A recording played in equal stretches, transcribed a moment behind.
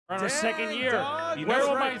on our second year. Dog. Where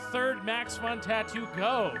will my third Max Fun tattoo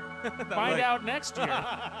go? Find out next year.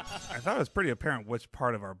 I thought it was pretty apparent which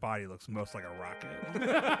part of our body looks most like a rocket.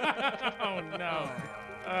 Oh, no.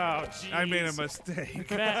 Oh, jeez. I made a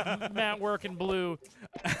mistake. Matt working blue.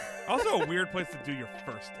 Also a weird place to do your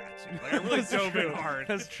first tattoo. Like, I really dove in hard.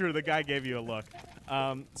 That's true. The guy gave you a look.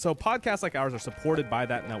 So podcasts like ours are supported by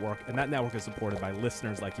that network, and that network is supported by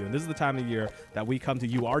listeners like you. And this is the time of year that we come to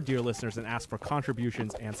you, our dear listeners, and ask for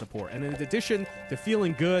contributions and support. And in addition to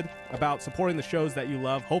feeling good about supporting the shows that you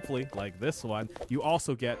love, hopefully, like this one, you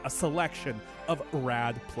also get a selection of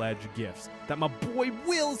rad pledge gifts that my boy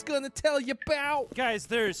Will's going to tell you about. Guys,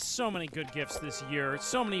 there's so many good gifts this year.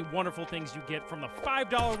 So many wonderful things you get from the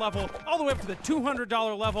 $5 level all the way up to the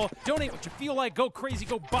 $200 level. Donate what you feel like. Go crazy.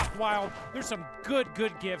 Go buck wild. There's some good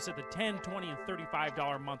gifts at the $10, $20, and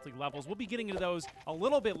 $35 monthly levels. We'll be getting into those a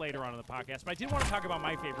little bit later on in the podcast, but I did want to talk about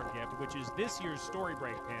my favorite gift, which is this year's Story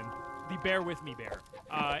Break pin, the Bear With Me Bear.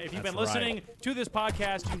 If you've been listening to this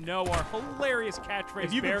podcast, you know our hilarious catchphrase.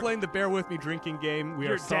 If you've been playing the Bear With Me drinking game, we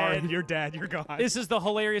are sorry. You're dead. You're gone. This is the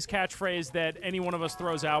hilarious catchphrase that any one of us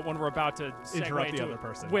throws out when we're about to interrupt the other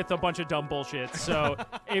person with a bunch of dumb bullshit. So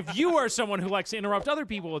if you are someone who likes to interrupt other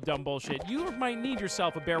people with dumb bullshit, you might need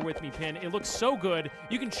yourself a Bear With Me pin. It looks so good.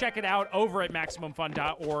 You can check it out over at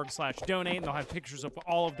MaximumFun.org/donate, and they'll have pictures of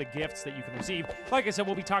all of the gifts that you can receive. Like I said,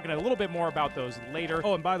 we'll be talking a little bit more about those later.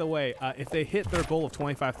 Oh, and by the way, if they hit their goal of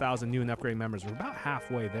 25,000 new and upgrading members, we're about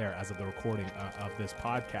halfway there as of the recording of this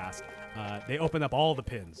podcast. They open up all the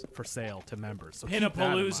pins for sale to members. So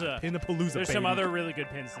Pinapalooza. Pinapalooza. There's some other really good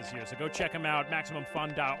pins this year, so go check them out.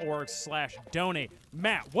 MaximumFun.org/donate.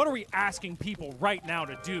 Matt, what are we asking people right now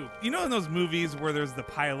to do? You know in those movies where there's the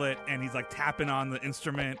pilot and he's like tapping on the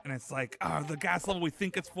instrument and it's like, oh, the gas level, we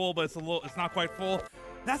think it's full, but it's not quite full.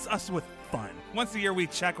 That's us with fun. Once a year we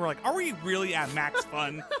check, we're like, are we really at max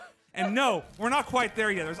fun? And no, we're not quite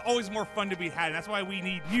there yet. There's always more fun to be had. And that's why we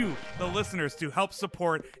need you, the listeners, to help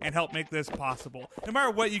support and help make this possible. No matter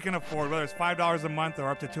what you can afford, whether it's $5 a month or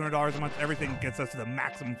up to $200 a month, everything gets us to the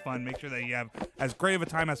maximum fun. Make sure that you have as great of a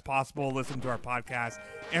time as possible listening to our podcast.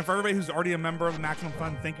 And for everybody who's already a member of the Maximum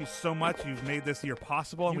Fun, thank you so much. You've made this year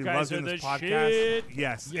possible, and we love doing this podcast. Shit.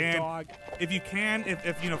 Yes, Yeah, and dog. if you can,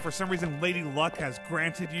 if you know, for some reason, Lady Luck has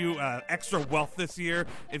granted you extra wealth this year,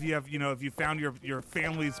 if you have, if you found your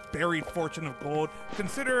family's buried fortune of gold,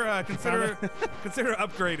 consider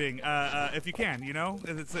upgrading if you can.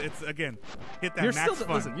 It's again, hit that max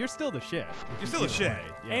fun. Listen, you're still the shit. You're still the shit.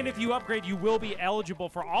 Yeah, And if you upgrade, you will be eligible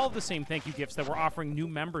for all of the same thank you gifts that we're offering new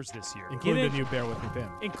members this year. including the new Bear With Me pin.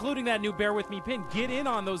 Including that new Bear With Me pin. Get in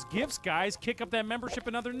on those gifts, guys. Kick up that membership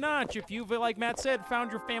another notch if you've, like Matt said,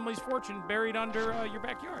 found your family's fortune buried under your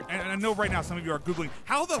backyard. And I know right now some of you are Googling,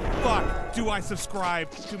 how the fuck do I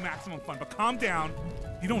subscribe to Maximum Fun? But calm down.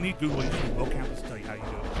 You don't need Google. Ocamp will tell you how you do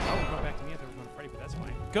it. Oh, we're going back to me. I thought we were going to Freddy, but that's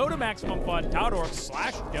fine. Go to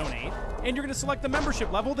MaximumFun.org/donate, and you're going to select the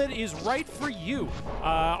membership level that is right for you.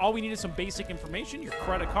 All we need is some basic information, your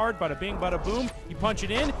credit card, bada bing, bada boom. You punch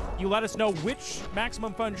it in. You let us know which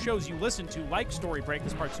Maximum Fun shows you listen to, like Story Break.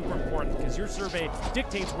 This part's super important because your survey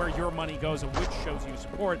dictates where your money goes and which shows you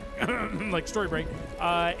support, like Story Break.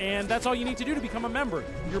 And that's all you need to do to become a member.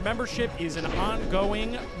 Your membership is an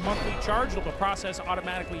ongoing monthly charge. It'll be processed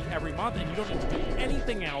automatically every month, and you don't need to do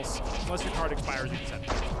anything else unless your card expires in December.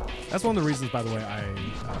 That's one of the reasons, by the way, I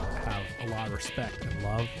have a lot of respect and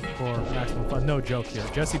love for Maximum Fun. No joke here.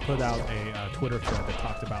 Jesse put out a Twitter thread that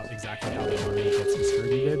talked about exactly how the money gets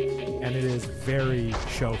distributed, and it is very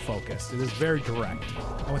show-focused. It is very direct.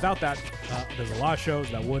 And without that, there's a lot of shows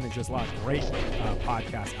that wouldn't exist, a lot of great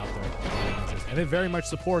podcasts out there that wouldn't exist. And it very much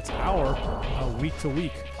supports our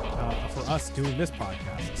week-to-week for us doing this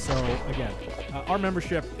podcast. So, again, our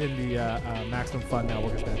membership in the Maximum Fun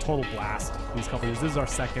Network has been a total blast these couple years. This is our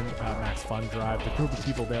second Max Fun Drive. The group of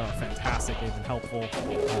people there are fantastic. They've been helpful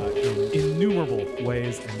in innumerable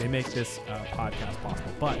ways, and they make this podcast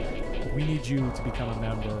possible. But we need you to become a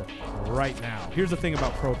member right now. Here's the thing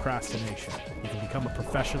about procrastination. You can become a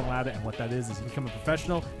professional at it, and what that is you become a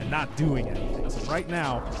professional and not doing anything. So right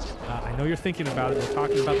now, I know you're thinking about it. We're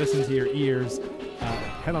talking about this into your ears.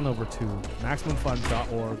 Head on over to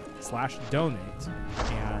MaximumFun.org/donate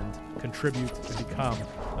and contribute and become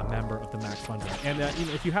a member of the Max Fun Zone. And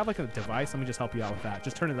if you have like a device, let me just help you out with that.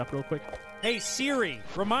 Just turn it up real quick. Hey Siri,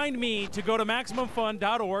 remind me to go to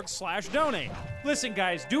MaximumFun.org/donate. Listen,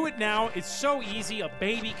 guys, do it now. It's so easy. A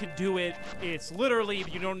baby could do it. It's literally,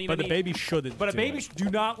 you don't need But a baby shouldn't. But a baby, do it. do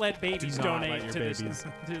not let babies Do not donate let to your this babies.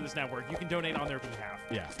 to this network. You can donate on their behalf.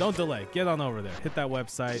 Yeah, don't delay. Get on over there. Hit that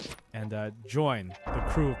website and join the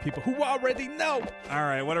crew of people who already know. All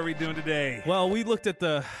right, what are we doing today? Well, we looked at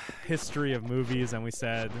the history of movies and we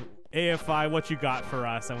said, AFI, what you got for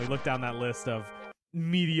us? And we looked down that list of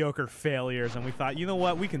mediocre failures and we thought, you know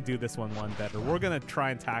what? We can do this one better. We're going to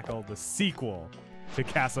try and tackle the sequel to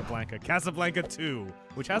Casablanca, Casablanca 2,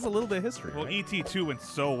 which has a little bit of history. Well, right? E.T. 2 went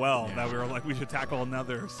so well that we were like, we should tackle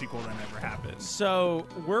another sequel that never happened. So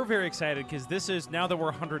we're very excited because this is, now that we're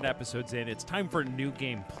 100 episodes in, it's time for a New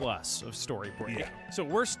Game Plus of Story Break. Yeah. So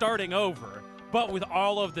we're starting over, but with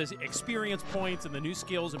all of the experience points and the new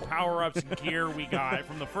skills and power-ups and gear we got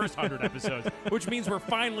from the first 100 episodes, which means we're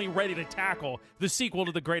finally ready to tackle the sequel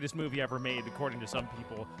to the greatest movie ever made, according to some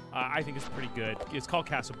people. I think it's pretty good. It's called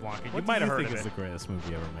Casablanca. You might have heard of it. What do you think is the greatest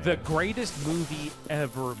movie ever made? The greatest movie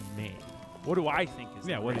ever made. What do I think is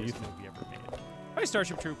the what do you greatest movie ever made? Probably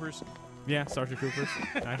Starship Troopers. Yeah, Starship Troopers.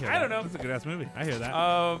 I hear I don't that. know. That's a good-ass movie. I hear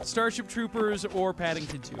that. Starship Troopers or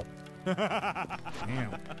Paddington 2.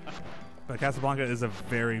 Damn. But Casablanca is a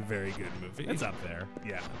very, very good movie. It's up there.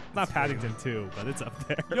 Yeah. Not Paddington 2, but it's up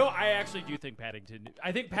there. No, I actually do think Paddington.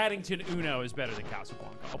 I think Paddington Uno is better than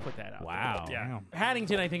Casablanca. I'll put that out. Wow. there. Yeah. Wow.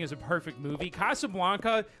 Paddington, I think, is a perfect movie.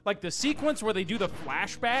 Casablanca, like the sequence where they do the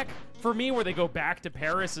flashback, for me, where they go back to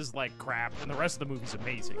Paris is like crap, and the rest of the movie's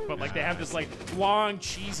amazing. But like they have this like long,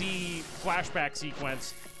 cheesy flashback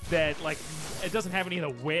sequence that like it doesn't have any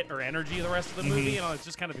of the wit or energy of the rest of the movie. You know, it's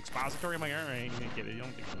just kind of expository. I'm like, all right, you didn't get it. You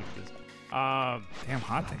don't think you look at this. Damn,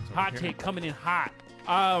 hot takes. over Hot here. take coming in hot.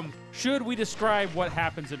 Should we describe what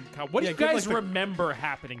happens in? What do you give, guys like, the- remember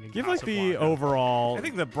happening in Give like the Casablanca? overall. I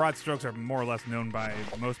think the broad strokes are more or less known by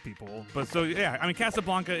most people. But so, yeah, I mean,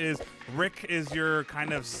 Casablanca is, Rick is your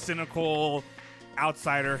kind of cynical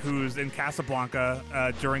outsider who's in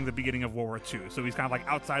Casablanca during the beginning of World War II. So he's kind of like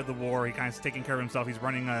outside the war. He kind of is taking care of himself. He's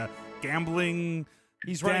running a gambling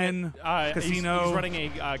running casino. He's running a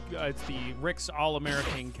it's the Rick's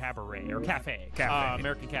All-American Cabaret or Cafe.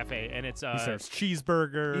 American Cafe, and it's he serves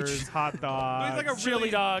cheeseburgers, hot dogs, He's like a chili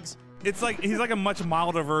dogs. It's like he's like a much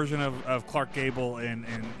milder version of Clark Gable in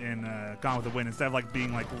Gone with the Wind. Instead of like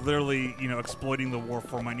being like literally exploiting the war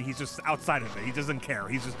for money, he's just outside of it. He doesn't care.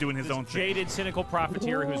 He's just doing his own thing. Jaded, cynical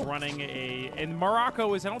profiteer who's running and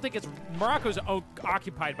Morocco is. I don't think it's Morocco's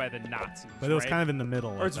occupied by the Nazis. but it was right? kind of in the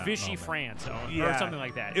middle. or it's at that Vichy moment. France or Yeah. something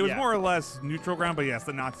like that. It was Yeah. more or less neutral ground, but yes,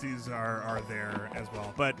 the Nazis are there as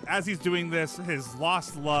well. But as he's doing this, his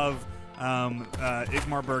lost love,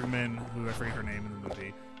 Ingmar Bergman, who I forget her name in the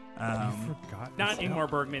movie. Forgot Not this Ingmar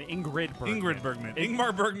Bergman, Ingrid Bergman. Ingrid Bergman.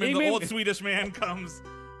 Ingmar Bergman, the Ingmar- old Swedish man, comes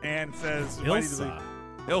and says, "Why did you Ilsa. leave?"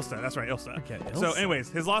 Ilsa, that's right, Ilsa. Okay, So, Ilsa. anyways,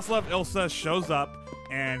 his lost love, Ilsa, shows up,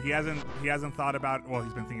 and he hasn't thought about. Well,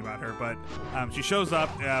 he's been thinking about her, but she shows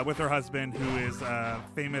up with her husband, who is a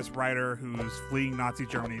famous writer who's fleeing Nazi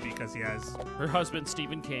Germany because he has Her husband,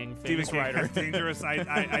 Stephen King, Stephen famous King writer. has dangerous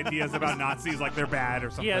ideas about Nazis, like they're bad or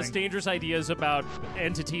something. He has dangerous ideas about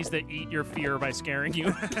entities that eat your fear by scaring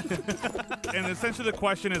you. And essentially the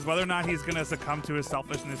question is whether or not he's going to succumb to his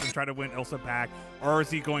selfishness and try to win Ilsa back, or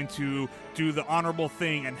is he going to do the honorable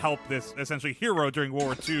thing and help this essentially hero during World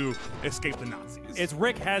War II escape the Nazis? It's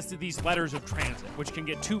Rick has these letters of transit, which can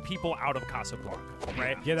get two people out of Casablanca,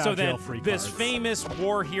 right? Get out so of jail then free this cards. famous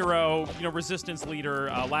war hero, resistance leader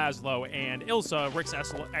Laszlo and Ilsa, Rick's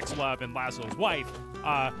ex-love and Laszlo's wife,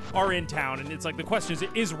 are in town, and it's like the question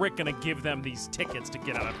is Rick going to give them these tickets to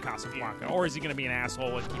get out of Casablanca, or is he going to be an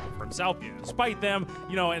asshole and keep it for himself, despite them?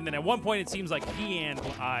 And then at one point it seems like he and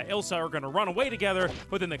Ilsa are going to run away together,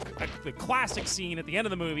 but then the classic scene at the end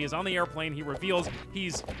of the movie is on the airplane. He reveals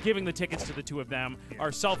he's giving the tickets to the two of them.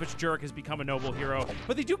 Our selfish jerk has become a noble hero,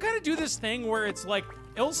 but they do kind of do this thing where it's like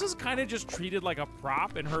Ilsa's kind of just treated like a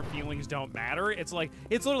prop and her feelings don't matter. It's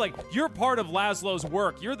literally like, you're part of Laszlo's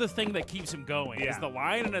work. You're the thing that keeps him going, is the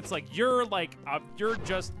line. And it's like, you're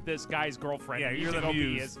just this guy's girlfriend. Yeah, You you're need the to go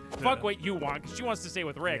be muse. fuck what you want, because she wants to stay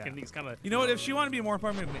with Rick, Yeah. and he's kind of... You know what? If she wanted to be more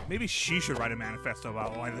important, maybe she should write a manifesto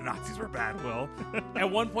about why the Nazis were bad, Will. At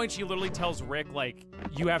one point, she literally tells Rick,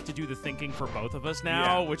 you have to do the thinking for both of us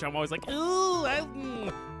now, Yeah. which I'm always like, ooh.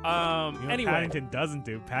 Anyway. Paddington doesn't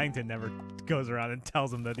do. Paddington never goes around and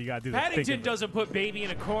tells him that you gotta do the Paddington doesn't put baby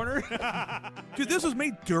in a corner. Dude, this was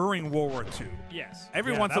made during World War II. Yes.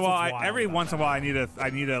 Every Yeah, once in a that's while, what's wild every about once in a while, I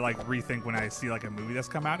need to like rethink when I see like a movie that's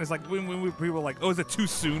come out. It's like when people are like, oh, is it too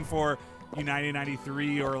soon for United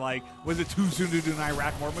 93, or like, was it too soon to do an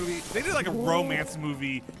Iraq War movie? They did like a romance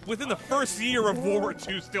movie within the first year of World War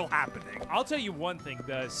II still happening. I'll tell you one thing.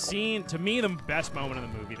 The scene, to me, the best moment of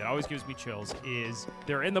the movie that always gives me chills is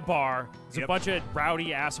they're in the bar. There's a bunch of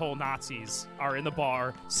rowdy asshole Nazis are in the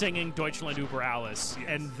bar singing Deutschland über alles. Yes.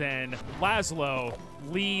 And then Laszlo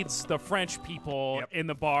leads the French people in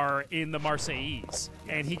the bar in the Marseillaise.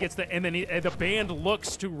 And he gets and then the band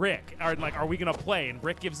looks to Rick, are we going to play? And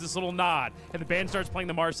Rick gives this little nod. And the band starts playing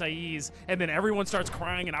the Marseillaise. And then everyone starts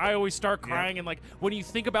crying. And I always start crying. And like, when you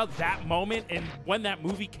think about that moment and when that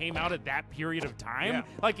movie came out at that period of time,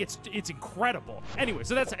 like, it's incredible. Anyway,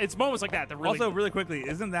 so it's moments like that that really... Also, really quickly,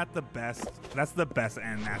 isn't that the best? That's the best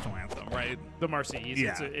national anthem, right? The Marseillaise.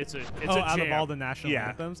 Yeah. It's a out jam. of all the national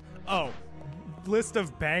anthems. List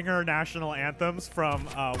of banger national anthems from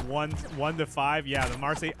 1 to 5. Yeah, the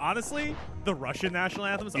Marseille. Honestly, the Russian national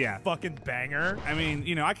anthem is a fucking banger. I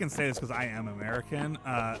mean, I can say this because I am American.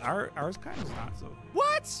 Ours kind of not so.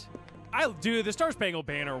 What? Dude, the Star Spangled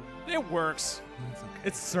Banner, it works.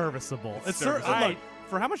 It's serviceable. It's serviceable. Look,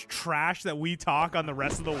 for how much trash that we talk on the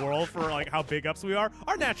rest of the world for like how big ups we are,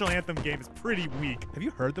 our national anthem game is pretty weak. Have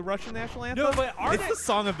you heard the Russian national anthem? No, but it's the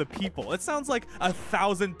song of the people. It sounds like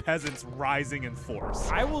 1,000 peasants rising in force.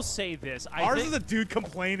 I will say this. Ours is a dude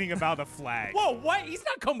complaining about a flag. Whoa, what? He's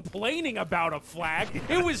not complaining about a flag.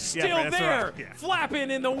 It was still there,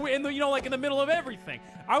 flapping in the like in the middle of everything.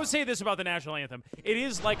 I would say this about the national anthem. It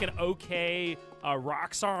is like an okay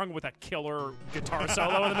rock song with a killer guitar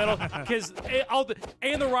solo in the middle. Because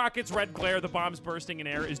and the rockets' red glare, the bombs bursting in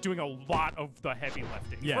air is doing a lot of the heavy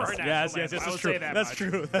lifting. Yes, for a national yes, anthem. this I is would true. say that That's much.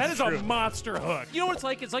 true. That is a monster hook. You know what it's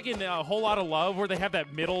like? It's like in A Whole Lot of Love where they have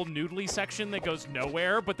that middle noodly section that goes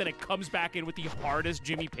nowhere, but then it comes back in with the hardest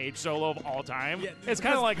Jimmy Page solo of all time. Yeah, it's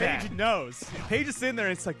kind of like Page that. knows. Page is sitting there.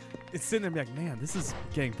 It's sitting there and be like, man, this is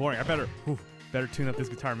getting boring. I better tune up this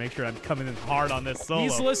guitar, make sure I'm coming in hard on this solo.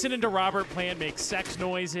 He's listening to Robert Plant make sex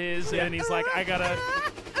noises, and he's like, I gotta...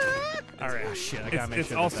 All right, shit, I gotta make It's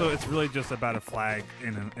sure also, it's really just about a flag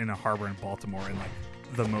in a harbor in Baltimore, and like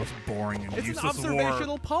the most boring and it's useless an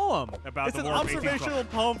observational poem. about it's the an War of observational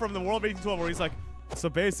poem from the War of 1812 where he's like, so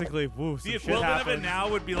basically, some The shit equivalent of it happened. now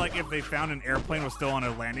would be like if they found an airplane was still on a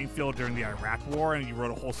landing field during the Iraq War, and you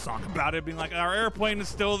wrote a whole song about it, being like, our airplane is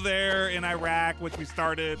still there in Iraq, which we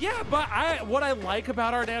started. Yeah, but what I like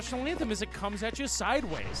about our national anthem is it comes at you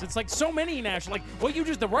sideways. It's like so many national, like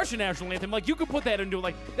the Russian national anthem, like you could put that into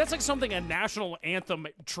like, that's like something a national anthem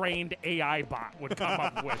trained AI bot would come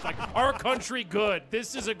up with. Like, our country good.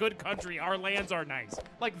 This is a good country. Our lands are nice.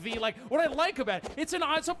 Like what I like about it, it's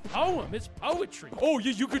a poem. It's poetry. Oh,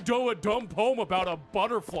 you could do a dumb poem about a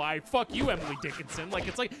butterfly. Fuck you, Emily Dickinson. Like,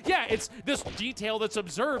 it's like, yeah, it's this detail that's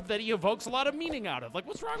observed that he evokes a lot of meaning out of. Like,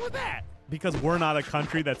 what's wrong with that? Because we're not a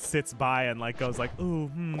country that sits by and like goes like, ooh,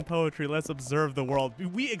 poetry, let's observe the world.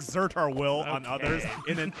 We exert our will on others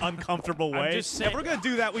in an uncomfortable way. just saying- If we're gonna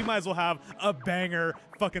do that, we might as well have a banger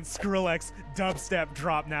fucking Skrillex dubstep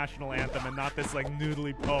drop national anthem and not this like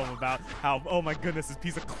noodly poem about how, oh my goodness, this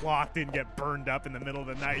piece of cloth didn't get burned up in the middle of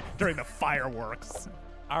the night during the fireworks.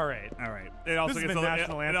 All right. It also This gets is the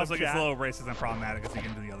national it anthem also gets chat. a little racist and problematic as you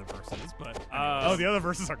get into the other verses. But The other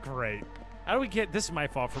verses are great. How do we get? This is my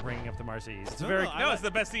fault for bringing up the Marseillaise. It's it's the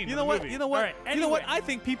best scene. You in know the what? movie. You know what? All right, You know what? anyway. I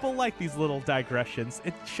think people like these little digressions.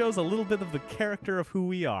 It shows a little bit of the character of who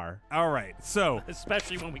we are. All right, so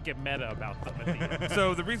especially when we get meta about them at the end.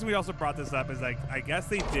 so the reason we also brought this up is like I guess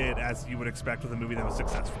they did, as you would expect with a movie that was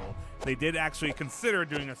successful, they did actually consider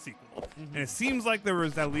doing a sequel. And it seems like there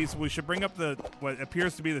was at least, we should bring up what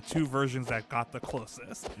appears to be the two versions that got the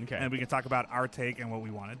closest. Okay. And we can talk about our take and what we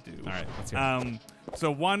want to do. All right, let's hear it.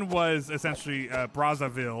 So one was essentially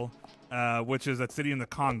Brazzaville, which is a city in the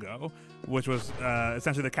Congo, which was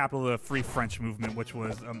essentially the capital of the Free French movement, which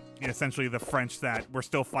was essentially the French that were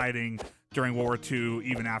still fighting during World War II,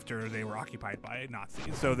 even after they were occupied by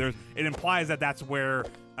Nazis. So it implies that that's where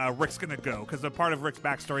Rick's going to go, because a part of Rick's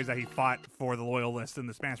backstory is that he fought for the Loyalists in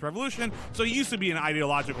the Spanish Revolution. So he used to be an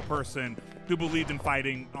ideological person who believed in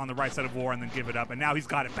fighting on the right side of war and then give it up, and now he's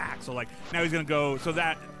got it back. So like now he's going to go. So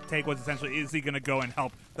that take was essentially, is he going to go and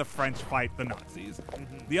help the French fight the Nazis?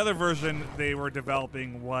 The other version they were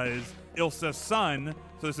developing was Ilsa's son,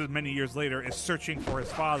 so this is many years later, is searching for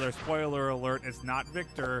his father. Spoiler alert, it's not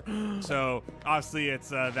Victor. So obviously it's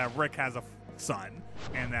that Rick has a son,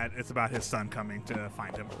 and that it's about his son coming to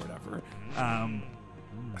find him or whatever.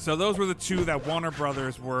 So those were the two that Warner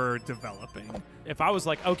Brothers were developing. If I was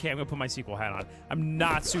like, okay, I'm going to put my sequel hat on, I'm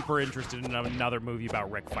not super interested in another movie about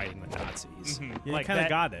Rick fighting the Nazis. Yeah, Like kind of that-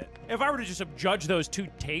 got it. If I were to just judge those two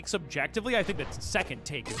takes objectively, I think the second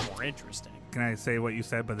take is more interesting. Can I say what you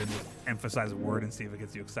said, but then just emphasize a word and see if it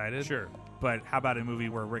gets you excited? Sure. But how about a movie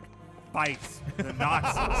where Rick fights the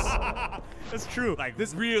Nazis? That's true. Like,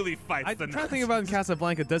 this really fights I'm the trying Nazis. to think about in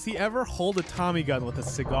Casablanca. Does he ever hold a Tommy gun with a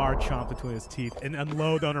cigar chomped between his teeth and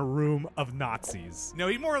unload on a room of Nazis? No,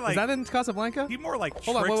 he more like... Is that in Casablanca? He more like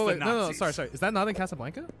Hold on, tricks wait. the No, Nazis. sorry. Is that not in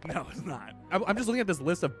Casablanca? No, it's not. I'm just looking at this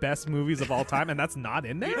list of best movies of all time, and that's not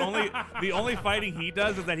in there? The only fighting he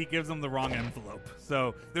does is that he gives them the wrong envelope.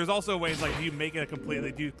 So there's also ways like, do you make it a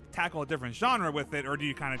completely, do you tackle a different genre with it, or do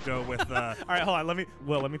you kind of go with All right, hold on.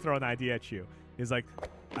 Let me throw an idea at you. He's like,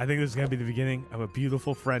 I think this is going to be the beginning of a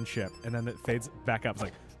beautiful friendship. And then it fades back up. It's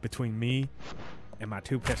like, between me and my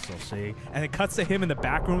two pistols, see? And it cuts to him in the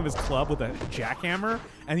back room of his club with a jackhammer,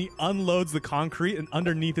 and he unloads the concrete, and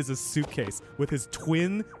underneath is a suitcase with his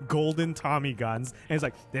twin golden Tommy guns. And he's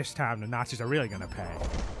like, this time the Nazis are really going to pay.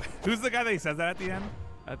 Who's the guy that he says that at the end?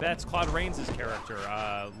 That's Claude Rains' character,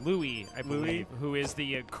 Louis, I believe, who is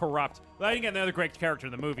the corrupt. Well, I think another great character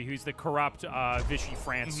in the movie, who's the corrupt Vichy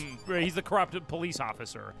France. He's the corrupt police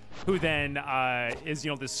officer who then is,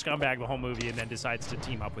 this scumbag the whole movie, and then decides to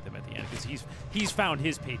team up with him at the end because he's found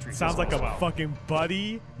his patriotism. Sounds like as a well. fucking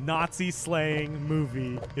buddy Nazi slaying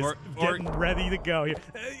movie is getting ready to go.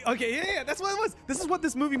 Okay, yeah, that's what it was. This is what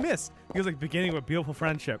this movie missed. It was like beginning with beautiful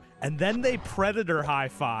friendship, and then they Predator high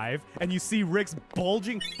five, and you see Rick's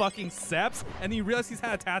bulging fucking seps, and you realize he's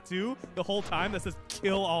had a tattoo the whole time that says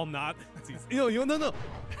 "Kill all Nazis." No.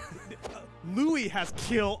 Louis has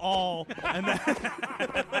 "Kill all," and then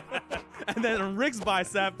and then on Rick's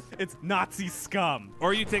bicep, it's Nazi scum.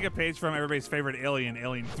 Or you take a page from everybody's favorite Alien,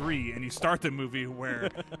 Alien 3, and you start the movie where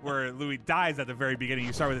Louis dies at the very beginning.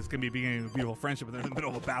 You start with it's going to be the beginning of a beautiful friendship, but they're in the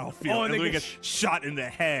middle of a battlefield, Oh, and and Louis they gets shot in the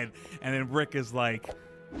head, and then Rick is like,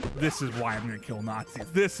 this is why I'm going to kill Nazis.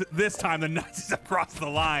 This time the Nazis have crossed the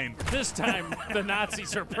line. This time, the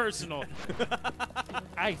Nazis are personal.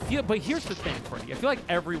 But here's the thing, Courtney. I feel like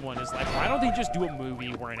everyone is like, why don't they just do a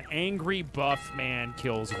movie where an angry buff man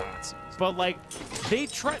kills Nazis? But they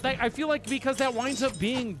try. I feel like because that winds up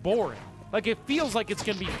being boring. Like, it feels like it's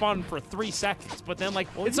going to be fun for 3 seconds, but then,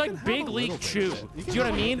 it's like Big League Chew. Do you know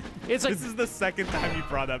what I mean? It's like, This is the second time you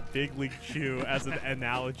brought up Big League Chew as an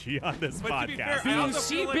analogy on this But to be fair, podcast. I you also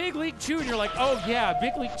see feel like- Big League Chew, and you're like, oh, yeah,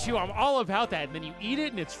 Big League Chew, I'm all about that. And then you eat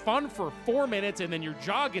it, and it's fun for 4 minutes, and then your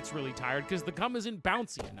jaw gets really tired because the gum isn't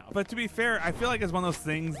bouncy enough. But to be fair, I feel like it's one of those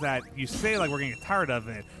things that you say, like, we're going to get tired of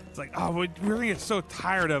it. It's like, oh, we're going to get so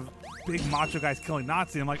tired of big macho guys killing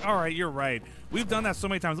Nazis. I'm like, all right, you're right. We've done that so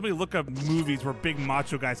many times. Let me look up movies where big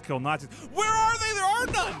macho guys kill Nazis. Where are they? There are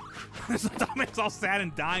none. There's it's all sad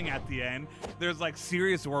and dying at the end. There's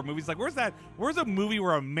serious war movies. Like, where's a movie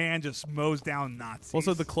where a man just mows down Nazis?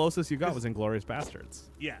 Also, the closest you got was Inglourious Bastards.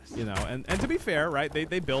 Yes. And to be fair, right,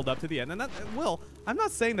 they build up to the end. And I'm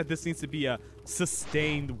not saying that this needs to be a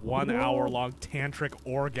sustained 1 hour long tantric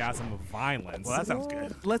orgasm of violence. Well, that sounds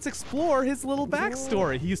good. Let's explore his little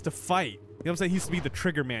backstory. He used to fight. You know what I'm saying? He used to be the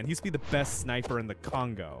trigger man. He used to be the best sniper in the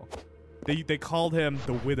Congo. They called him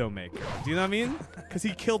the Widowmaker. Do you know what I mean? Because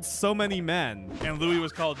he killed so many men. And Louis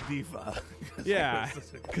was called Diva. Yeah,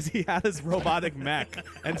 because he had his robotic mech,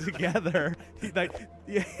 and together,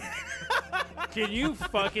 Can you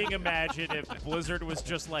fucking imagine if Blizzard was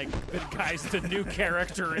just like, guys, the new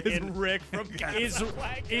character in Rick from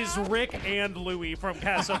is Rick and Louis from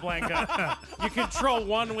Casablanca. You control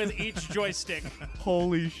one with each joystick.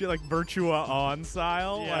 Holy shit, like Virtua On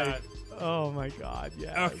style? Yeah. Oh my god,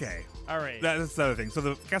 yeah. Okay. All right. That's the other thing. So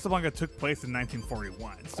the Casablanca took place in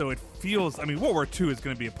 1941. So it feels, World War II is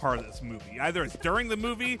going to be a part of this movie. Either it's during the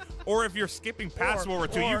movie, or if you're skipping past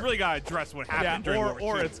World War II, you really got to address what happened during World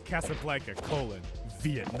War II. Or it's Casablanca,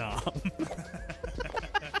 Vietnam.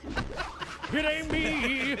 It ain't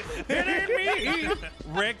me. It ain't me.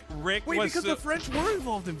 Rick Wait, was because the French were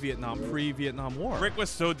involved in Vietnam, pre-Vietnam War. Rick was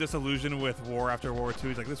so disillusioned with war after World War II.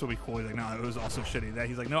 He's like, this will be cool. He's like, no, it was also shitty. That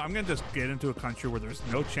he's like, no, I'm going to just get into a country where there's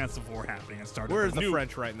no chance of war happening and start. Where is the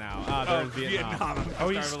French right now? They're in Vietnam. Oh,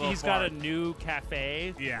 he's got a new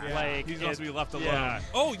cafe. Yeah. Like, he's supposed to be left alone. Yeah.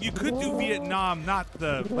 Oh, you could do Vietnam, let's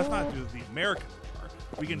not do the American war.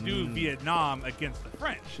 we can do Vietnam against the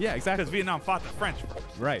French. Yeah, exactly. Because Vietnam fought the French first.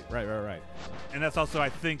 Right. And that's also, I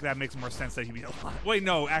think that makes more sense that he'd be alive. Wait,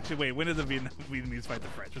 no, actually, wait. When did the Vietnamese fight the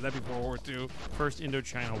French? Was that before World War II? First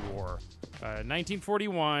Indochina War.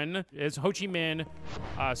 1941, as Ho Chi Minh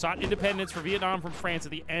sought independence for Vietnam from France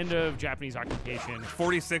at the end of Japanese occupation.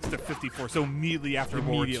 46 to 54, so immediately after World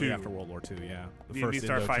War II. after World War II, yeah. The Vietnamese first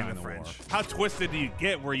start fighting the Indochina French. War. How twisted do you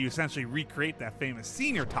get where you essentially recreate that famous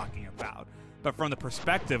scene you're talking about, but from the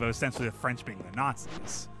perspective of essentially the French being the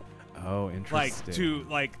Nazis? Oh, interesting.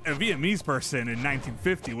 Like a Vietnamese person in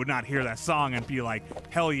 1950 would not hear that song and be like,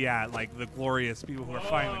 hell yeah, like the glorious people who are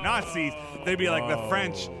fighting the Nazis. They'd be like the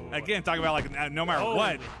French, again, talking about like no matter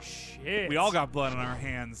what, shit. we all got blood on our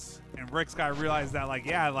hands. And Rick's got to realize that, like,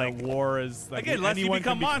 yeah, like the war is like, again, lest you anyone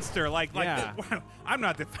become can be- monster. Like, Yeah. I'm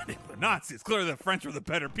not defending the Nazis. Clearly, the French were the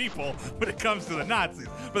better people when it comes to the Nazis.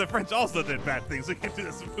 But the French also did bad things. We can do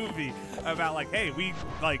this movie about like, hey,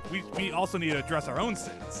 we also need to address our own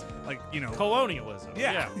sins, like, you know, Colonialism.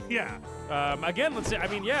 yeah. Again, let's say, I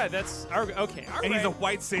mean, yeah, that's okay. All And right. he's a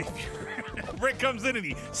white savior. Rick comes in and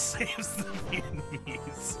he saves the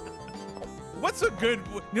Vietnamese. What's a good?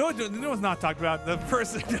 You know what's not talked about? The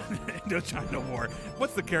first Indochina War.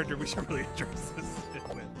 What's the character we should really address this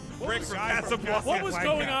with? Rick from Casablanca. What was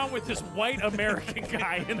going on with this white American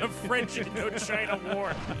guy in the French Indochina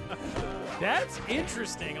War? That's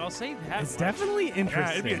interesting. I'll say that. It's much. definitely Yeah,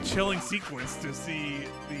 interesting. it'd be a chilling sequence to see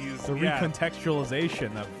these. the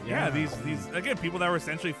recontextualization of these again, people that were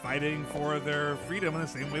essentially fighting for their freedom in the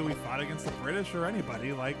same way we fought against the British or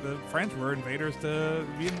anybody. Like the French were invaders to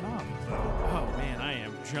Vietnam. So Oh man, I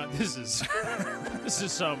am. This is This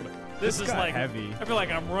is got like heavy. I feel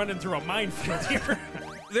like I'm running through a minefield here.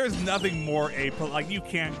 there's nothing more like you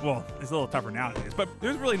can't. Well, it's a little tougher nowadays, but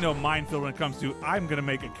there's really no minefield when it comes to I'm gonna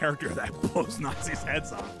make a character that blows Nazis'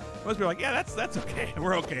 heads off. Most people are like, yeah, that's okay.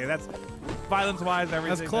 We're okay. That's violence-wise,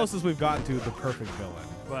 everything. as close as we've gotten to the perfect villain.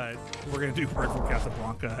 But we're going to do Rick from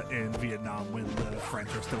Casablanca in Vietnam when the French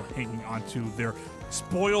are still hanging on to their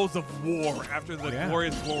spoils of war. After the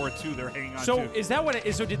glorious World War II, they're hanging on So to. is that what it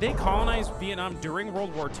is? So did they colonize Vietnam during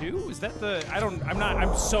World War II? Is that the?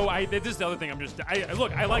 This is the other thing.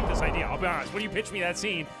 Look, I like this idea. I'll be honest. When you pitch me that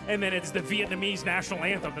scene, and then it's the Vietnamese national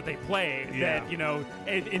anthem that they play, that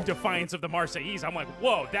in defiance of the Marseillaise, I'm like,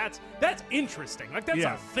 whoa, that's interesting. Like that's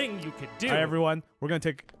a thing you could do. All right, everyone, we're going to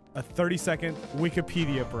take a 30-second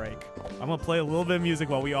Wikipedia break. I'm going to play a little bit of music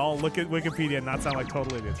while we all look at Wikipedia and not sound like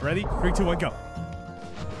total idiots. Ready? 3, 2, 1, go.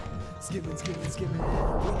 Skimming, Wikipedia.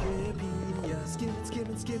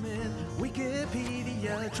 Skimming,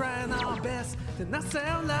 Wikipedia. Trying our best to not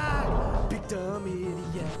sound like big dumb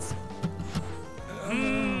idiots.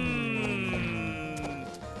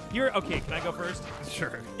 You're okay. Can I go first?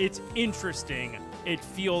 Sure. It's interesting. It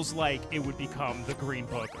feels like it would become the Green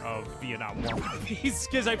Book of Vietnam War movies.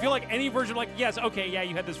 Because I feel like any version, like, yes, okay, yeah,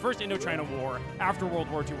 you had this first Indochina War after World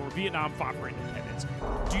War II where Vietnam fought for independence.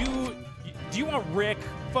 Do you want Rick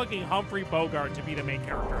fucking Humphrey Bogart to be the main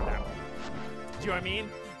character of that movie? Do you know what I mean?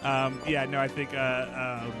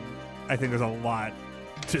 I think there's a lot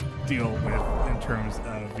to deal with in terms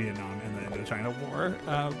of Vietnam and the Indochina War,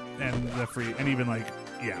 and even like,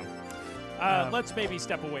 Let's maybe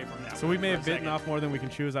step away from that. So we may for a have bitten second. off more than we can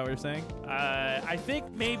chew. Is that what you're saying? I think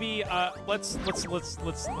maybe let's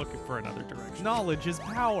look for another direction. Knowledge is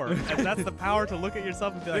power, and that's the power to look at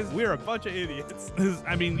yourself and be like, we're a bunch of idiots.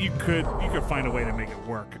 I mean, you could find a way to make it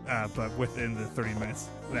work, but within the 30 minutes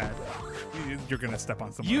that you're gonna step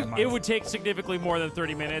on someone. It would take significantly more than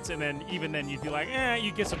 30 minutes, and then even then you'd be like,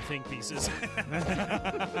 you get some think pieces.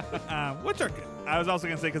 Which are good. I was also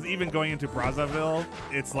gonna say, because even going into Brazzaville,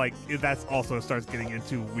 it's like that's also starts getting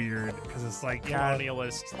into weird, because it's like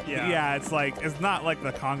Colonialist. yeah, it's like it's not like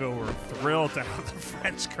the Congo were thrilled to have the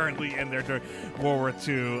French currently in there during World War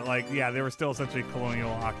II. Like, yeah, they were still essentially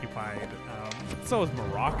colonial occupied. So is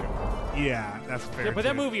Morocco. Yeah, that's fair. Yeah, but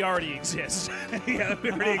that too. movie already exists. Yeah,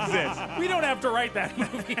 it already exists. We don't have to write that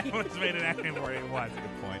movie. It was made in 1941. Good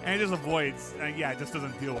point. And it just avoids, it just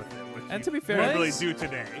doesn't deal with it. Which And you to be fair, don't really Was- do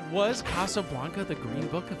today. Was Casablanca the Green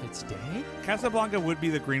Book of its day? Casablanca would be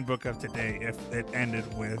the Green Book of today if it ended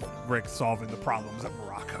with Rick solving the problems of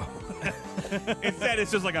Morocco. Instead,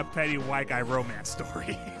 it's just like a petty white guy romance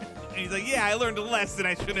story. And he's like, yeah, I learned a lesson.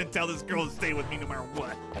 I shouldn't tell this girl to stay with me no matter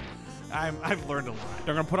what. I've learned a lot. I'm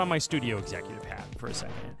gonna put on my studio executive hat for a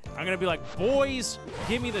second. I'm gonna be like, boys,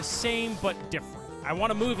 give me the same but different. I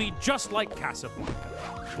want a movie just like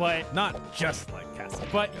Casablanca, but Not just like Casablanca. Yes.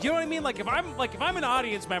 But you know what I mean? Like if I'm an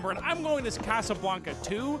audience member and I'm going to Casablanca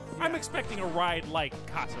 2, I'm expecting a ride like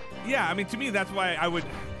Casablanca. Yeah, I mean, to me, that's why I would,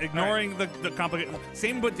 ignoring the complicated,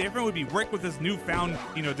 same but different would be Rick with his newfound,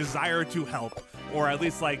 desire to help. Or at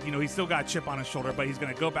least, like, he's still got a chip on his shoulder, but he's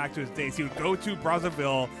going to go back to his days. He would go to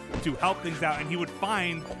Brazzaville to help things out, and he would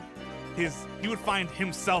find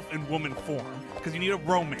himself in woman form. Because you need a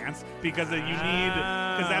romance, because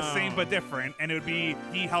that's same but different. And it would be,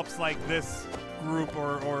 he helps, like, this group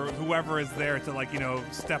or whoever is there to, like,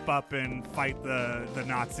 step up and fight the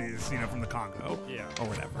Nazis, from the Congo. Yeah. Or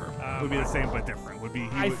whatever. Would be the same but different.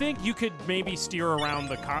 I think you could maybe steer around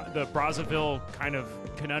the Brazzaville kind of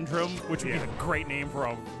conundrum, which would be a great name for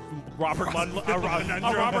a Robert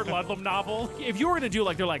Ludlum novel. If you were going to do,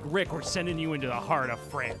 like, they're like, Rick, we're sending you into the heart of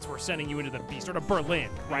France. We're sending you into the beast, or to Berlin,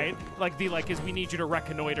 right? Is we need you to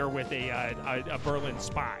reconnoiter with a Berlin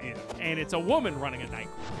spy. And it's a woman running a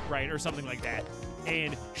nightclub, right? Or something like that.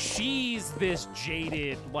 And she's this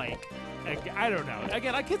jaded, like, I don't know.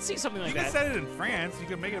 Again, I could see something like that. You could set it in France. You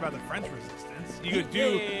could make it about the French resistance. You could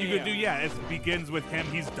do. It begins with him.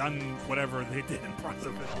 He's done whatever they did in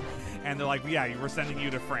Brazzaville, and they're like, yeah, we're sending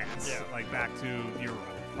you to France, like back to Europe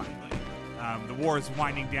finally. The war is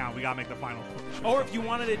winding down. We gotta make the final push. Or if you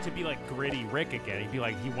wanted it to be like gritty Rick again, he'd be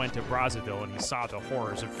like, he went to Brazzaville and he saw the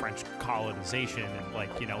horrors of French colonization, and like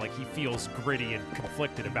he feels gritty and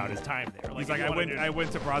conflicted about his time there. Like, he's like, I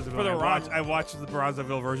went to Brazzaville. I watched the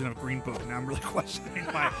Brazzaville version of Green Book, and I'm really questioning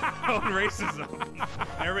my own racism.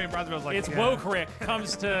 Everybody in Brazzaville's like, it's woke Rick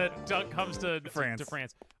comes to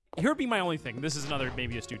France. Here would be my only thing. This is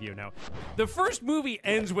maybe a studio note. The first movie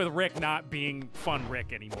ends with Rick not being fun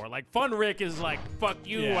Rick anymore. Like, fun Rick is like, fuck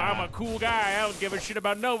you, I'm a cool guy, I don't give a shit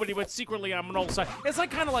about nobody, but secretly I'm an old son. It's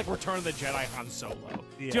like kind of like Return of the Jedi Han Solo. Yeah.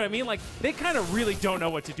 Do you know what I mean? Like, they kind of really don't know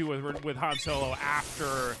what to do with Han Solo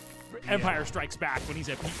after Empire Strikes Back when he's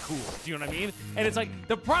at peak cool. Do you know what I mean? And it's like,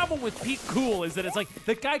 the problem with peak cool is that it's like,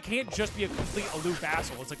 the guy can't just be a complete aloof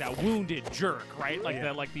asshole. It's like that wounded jerk, right? Like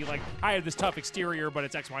I have this tough exterior, but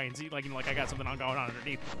it's X, Y, and Z. Like, I got something going on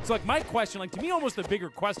underneath. So like, my question, like, to me, almost the bigger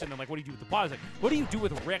question than like, what do you do with the plot is like, what do you do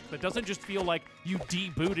with Rick that doesn't just feel like you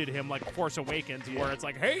debooted him like Force Awakens, where it's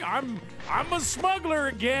like, hey, I'm a smuggler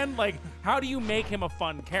again. Like, how do you make him a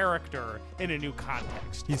fun character in a new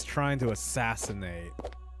context? He's trying to assassinate.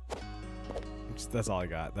 That's all I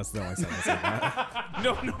got. That's the only sentence I got.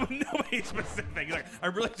 Nobody specific. Like, I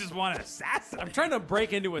really just want to assassinate. I'm trying to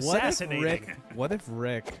break into assassinating. What if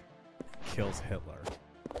Rick kills Hitler?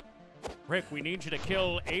 Rick, we need you to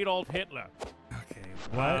kill Adolf Hitler. Okay.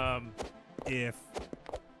 What if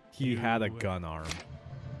he had a gun arm? You know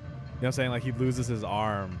what I'm saying? Like, he loses his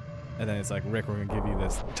arm, and then it's like, Rick, we're gonna give you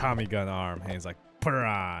this Tommy gun arm, and he's like, put her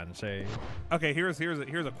on, Shay. Okay, here's a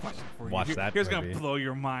question for you. Watch that Here's movie. Gonna blow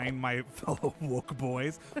your mind, my fellow woke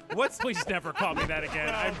boys. Please never call me that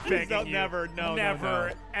again. I'm begging you. Never,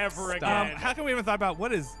 ever again. How come we haven't thought about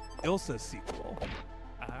what is Ilsa's sequel?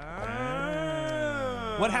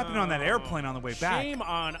 What happened on that airplane on the way back? Shame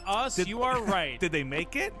on us. You are right. Did they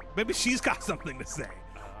make it? Maybe she's got something to say.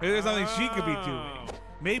 Maybe there's something she could be doing.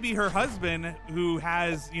 Maybe her husband, who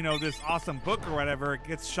has, this awesome book or whatever,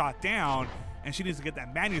 gets shot down, and she needs to get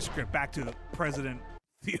that manuscript back to President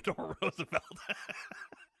Theodore Roosevelt.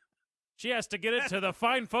 She has to get it to the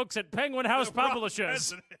fine folks at Penguin House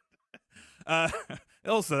Publishers.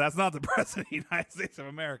 Ilsa, that's not the President of the United States of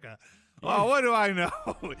America. Well, what do I know?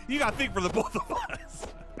 You got to think for the both of us.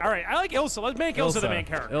 All right, I like Ilsa. Let's make Ilsa the main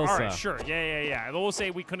character. Ilsa. All right, sure. Yeah. We'll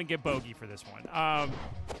say we couldn't get Bogey for this one.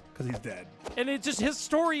 Because he's dead. And it's just, his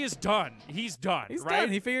story is done. He's done. He's right?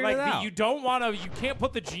 done. He figured it out. You can't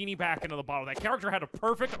put the genie back into the bottle. That character had a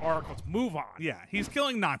perfect arc. Let's move on. Yeah, he's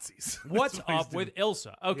killing Nazis. What's up with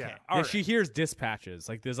Ilsa? Okay. Yeah. All right. She hears dispatches.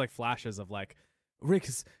 Like, there's like flashes of like, Rick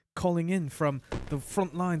is calling in from the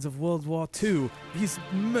front lines of World War II. He's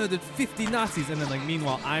murdered 50 Nazis. And then, like,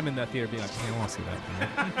 meanwhile, I'm in that theater being like, I want to see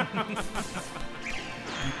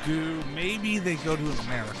that. Maybe they go to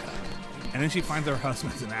America. And then she finds her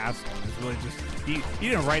husband's an asshole. It's really just, he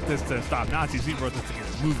didn't write this to stop Nazis. He wrote this to get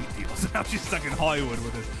a movie deal. So now she's stuck in Hollywood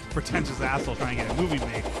with this pretentious asshole trying to get a movie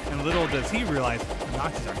made. And little does he realize the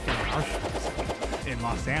Nazis are killing our troops in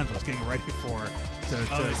Los Angeles, getting ready to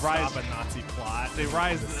rise a Nazi plot. They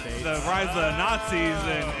rise the Nazis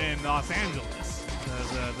in Los Angeles,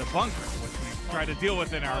 the bunker, which we try to deal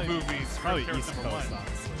with in our movies. Probably East Coast,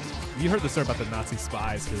 honestly. You heard the story about the Nazi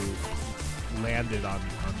spies who landed on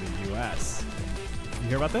the U.S. You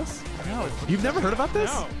hear about this? No. You've never heard about this?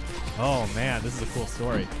 No. Oh, man, this is a cool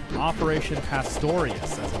story. Operation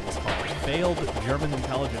Pastorius, as it was called, failed German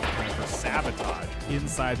intelligence plan for sabotage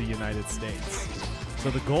inside the United States. So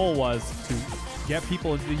the goal was to get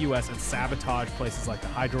people into the U.S. and sabotage places like the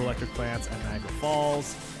hydroelectric plants at Niagara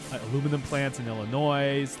Falls, aluminum plants in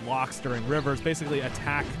Illinois, locks during rivers, basically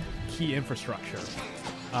attack key infrastructure.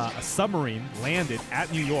 A submarine landed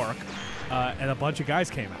at New York, and a bunch of guys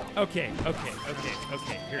came out. Okay.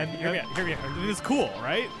 Here we are. It is cool,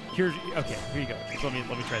 right? Here you go. Let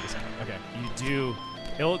me try this out. Okay.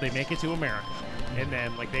 They make it to America, and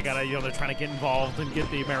then like they gotta, they're trying to get involved and get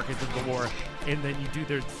the Americans into the war, and then you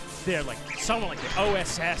do they're like someone like the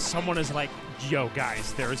OSS, someone is like, yo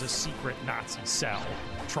guys, there is a secret Nazi cell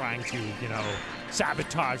trying to,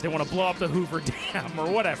 sabotage. They want to blow up the Hoover Dam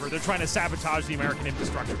or whatever. They're trying to sabotage the American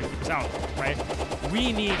infrastructure to keep us out, right?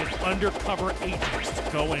 We need an undercover agent to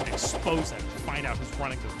go in and expose them, find out who's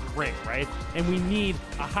running the ring, right? And we need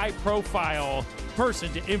a high-profile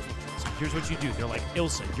person to infiltrate. So here's what you do. They're like,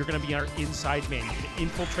 Ilsa, you're going to be our inside man. You're going to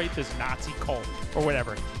infiltrate this Nazi cult or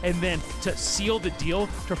whatever. And then to seal the deal,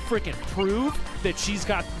 to freaking prove that she's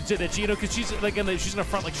got, because she's like, she's in the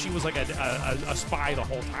front like she was like a spy the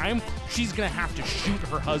whole time. She's going to have to shoot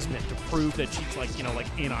her husband to prove that she's like, in on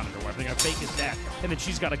it or whatever. They're going to fake his death. And then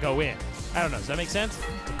she's got to go in. I don't know. Does that make sense?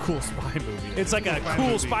 A cool spy movie. It's like a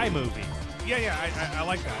cool spy movie. Yeah, I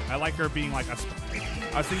like that. I like her being like a spy.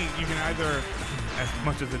 I was thinking you can either, as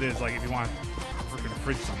much as it is, like if you want to freaking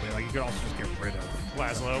fridge somebody, like you could also just get rid of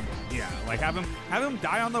Laszlo. Yeah, like have him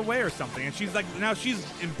die on the way or something. And she's like, now she's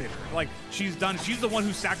embittered. Like she's the one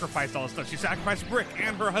who sacrificed all this stuff. She sacrificed Brick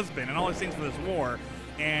and her husband and all these things for this war.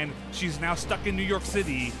 And she's now stuck in New York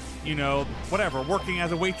City, whatever, working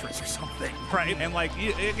as a waitress or something, right? And like,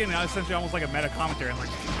 again, essentially almost like a meta commentary on like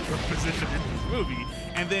her position in this movie.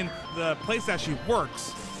 And then the place that she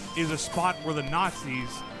works is a spot where the Nazis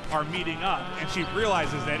are meeting up, and she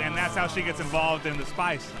realizes it, and that's how she gets involved in the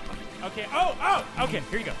spy stuff. Okay. Okay.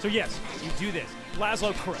 Here you go. So yes, you do this.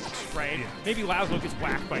 Laszlo corrupts, right? Yeah. Maybe Laszlo gets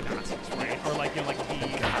whacked by Nazis, right? Or like,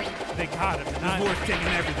 they got him. The war's taking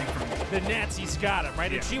everything from him. The Nazis got him,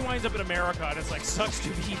 right? Yeah. And she winds up in America, and it's like, sucks to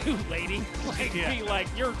be you, lady. Be like,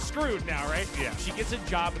 you're screwed now, right? Yeah. She gets a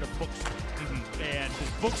job at a bookstore, and this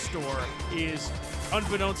bookstore is,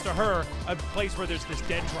 unbeknownst to her, a place where there's this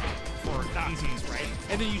dead drop for Nazis, right?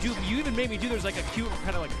 And then you even made me do, there's like a cute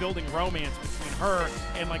kind of like building romance between her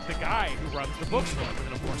and like the guy who runs the bookstore. But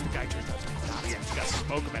then of course the guy turns out to be Nazi. You got to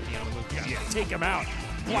smoke him at the end of the movie. You got to take him out,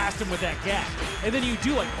 blast him with that gas. And then you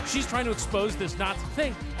do like, she's trying to expose this Nazi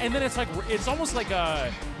thing. And then it's like, it's almost like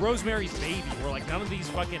a Rosemary's Baby, where like none of these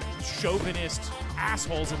fucking chauvinist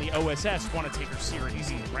assholes in the OSS want to take her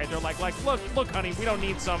seriously, right? They're like, look, honey, we don't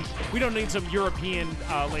need some European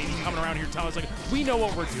lady coming around here telling us, like, we know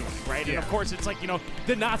what we're doing, right? Yeah. And of course, it's like,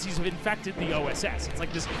 the Nazis have infected the OSS. It's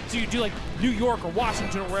like this. So you do like New York or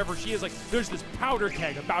Washington or wherever she is, like, there's this powder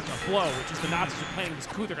keg about to blow, which is the Nazis are planning this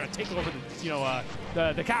coup. They're going to take over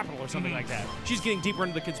the capital or something like that. She's getting deeper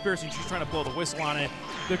into the conspiracy. She's trying to blow the whistle on it.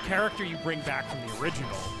 The character you bring back from the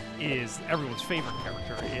original is everyone's favorite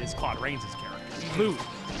character, is Claude Rains' character. Louis.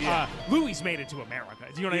 Yeah. Louis made it to America.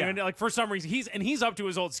 Do you know what I mean? Like, for some reason, he's up to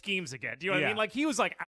his old schemes again. Do you know what I mean? Like, he was like